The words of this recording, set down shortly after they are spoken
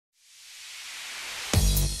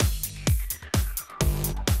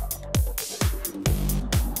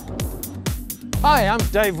Hi, I'm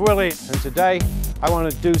Dave Willey, and today I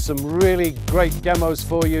want to do some really great demos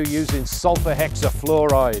for you using sulfur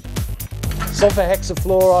hexafluoride. Sulfur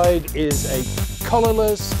hexafluoride is a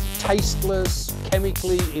colorless, tasteless,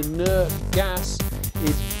 chemically inert gas.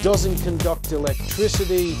 It doesn't conduct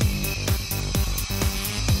electricity.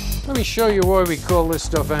 Let me show you why we call this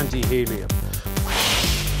stuff anti-helium.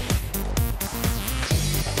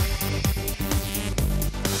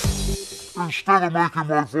 Instead of making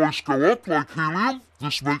my voice go up like helium,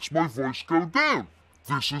 this makes my voice go down.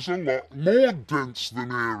 This is a lot more dense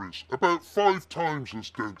than air is, about 5 times as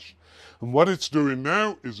dense. And what it's doing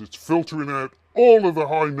now is it's filtering out all of the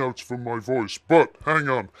high notes from my voice. But hang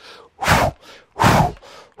on.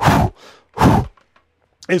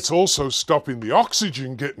 It's also stopping the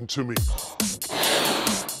oxygen getting to me.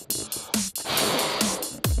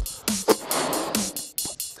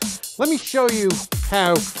 Let me show you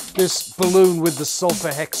how this balloon with the sulfur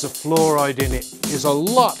hexafluoride in it is a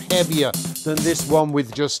lot heavier than this one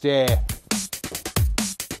with just air.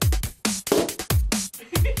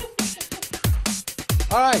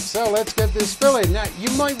 Alright, so let's get this filling. Now, you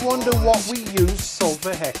might wonder what we use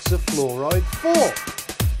sulfur hexafluoride for.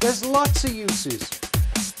 There's lots of uses.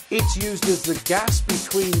 It's used as the gas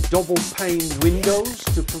between double pane windows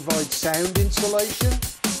to provide sound insulation.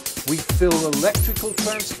 We fill electrical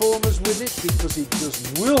transformers with it because it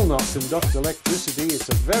just will not conduct electricity. It's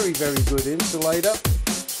a very, very good insulator.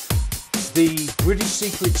 The British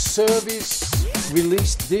Secret Service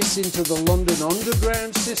released this into the London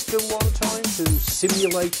Underground system one time to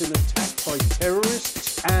simulate an attack by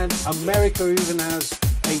terrorists. And America even has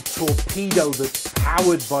a torpedo that's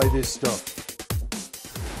powered by this stuff.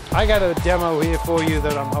 I got a demo here for you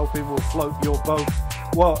that I'm hoping will float your boat.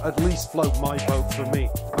 Well, at least float my boat for me.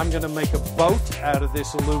 I'm going to make a boat out of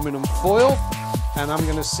this aluminum foil, and I'm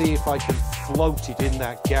going to see if I can float it in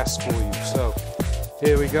that gas for you. So,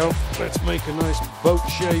 here we go. Let's make a nice boat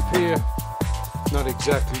shape here. Not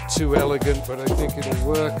exactly too elegant, but I think it'll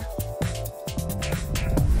work.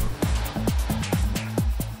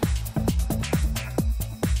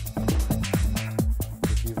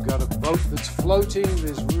 If you've got a boat that's floating,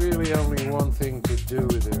 there's really only one thing to do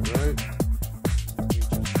with it, right?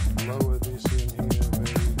 Lower this in here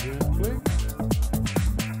very gently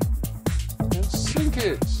and sink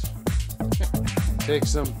it. Take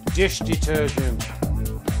some dish detergent and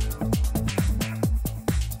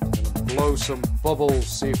blow some bubbles,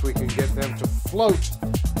 see if we can get them to float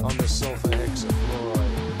on the sulfur hexafluoride.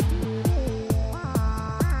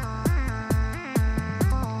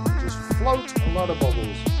 Just float a lot of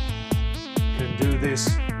bubbles. You can do this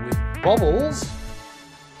with bubbles.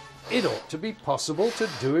 It ought to be possible to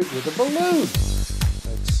do it with a balloon.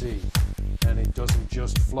 Let's see. And it doesn't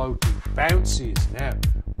just float, it bounces. Now,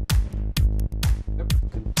 you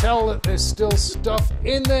can tell that there's still stuff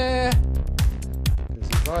in there. Because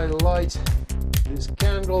if I light this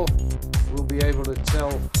candle, we'll be able to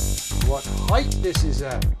tell what height this is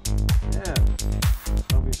at. Now,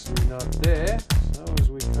 obviously not there. So as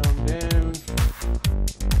we come down,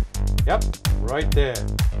 yep, right there.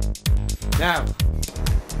 Now,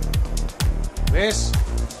 this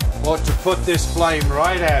ought to put this flame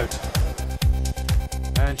right out.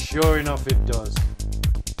 And sure enough it does.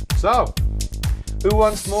 So, who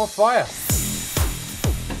wants more fire?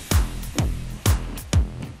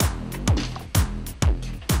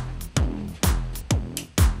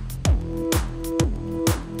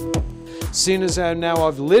 Seeing as how now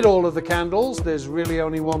I've lit all of the candles, there's really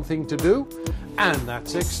only one thing to do, and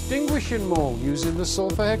that's extinguish them all using the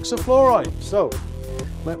sulfur hexafluoride. So,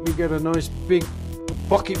 let me get a nice big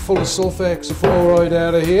bucket full of sulfur hexafluoride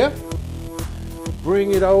out of here.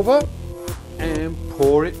 Bring it over and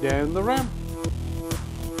pour it down the ramp.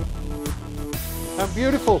 How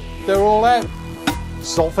beautiful. They're all out.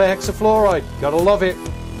 Sulfur hexafluoride. Gotta love it.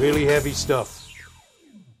 Really heavy stuff.